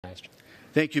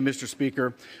Thank you, Mr.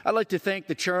 Speaker. I'd like to thank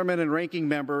the Chairman and Ranking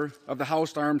Member of the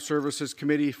House Armed Services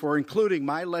Committee for including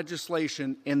my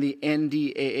legislation in the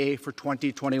NDAA for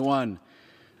 2021.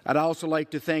 I'd also like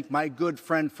to thank my good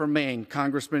friend from Maine,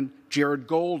 Congressman Jared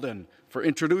Golden, for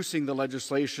introducing the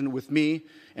legislation with me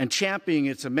and championing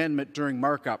its amendment during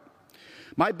markup.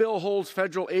 My bill holds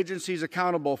federal agencies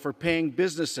accountable for paying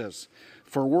businesses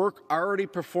for work already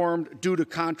performed due to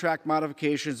contract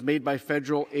modifications made by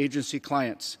federal agency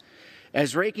clients.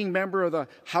 As ranking member of the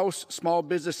House Small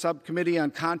Business Subcommittee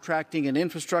on Contracting and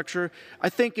Infrastructure, I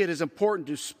think it is important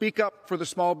to speak up for the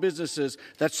small businesses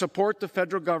that support the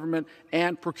federal government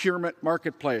and procurement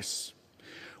marketplace.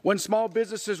 When small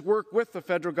businesses work with the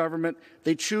federal government,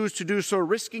 they choose to do so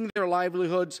risking their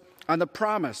livelihoods on the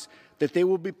promise that they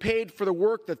will be paid for the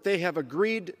work that they have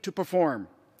agreed to perform.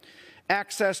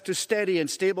 Access to steady and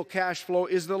stable cash flow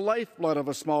is the lifeblood of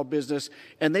a small business,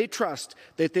 and they trust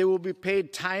that they will be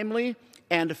paid timely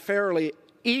and fairly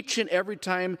each and every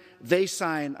time they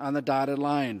sign on the dotted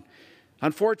line.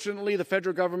 Unfortunately, the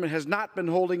federal government has not been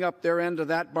holding up their end of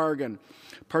that bargain,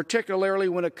 particularly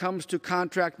when it comes to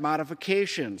contract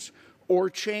modifications or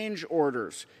change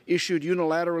orders issued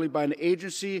unilaterally by an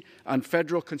agency on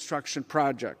federal construction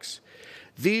projects.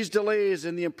 These delays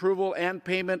in the approval and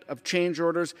payment of change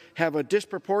orders have a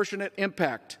disproportionate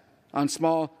impact on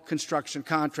small construction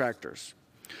contractors.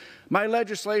 My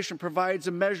legislation provides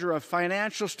a measure of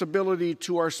financial stability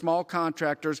to our small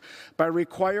contractors by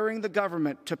requiring the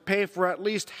government to pay for at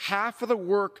least half of the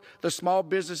work the small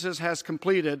businesses has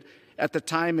completed at the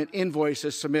time an invoice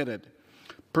is submitted,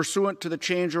 pursuant to the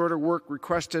change order work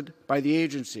requested by the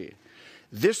agency.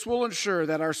 This will ensure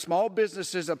that our small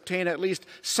businesses obtain at least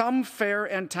some fair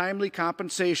and timely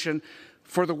compensation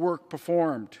for the work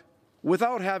performed,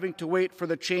 without having to wait for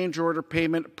the change order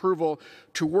payment approval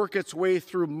to work its way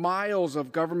through miles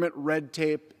of government red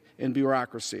tape and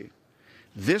bureaucracy.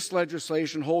 This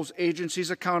legislation holds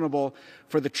agencies accountable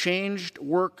for the changed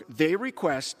work they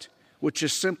request, which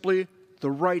is simply the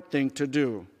right thing to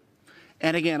do.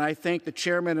 And again, I thank the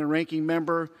Chairman and Ranking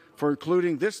Member for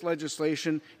including this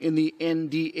legislation in the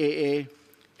NDAA,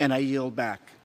 and I yield back.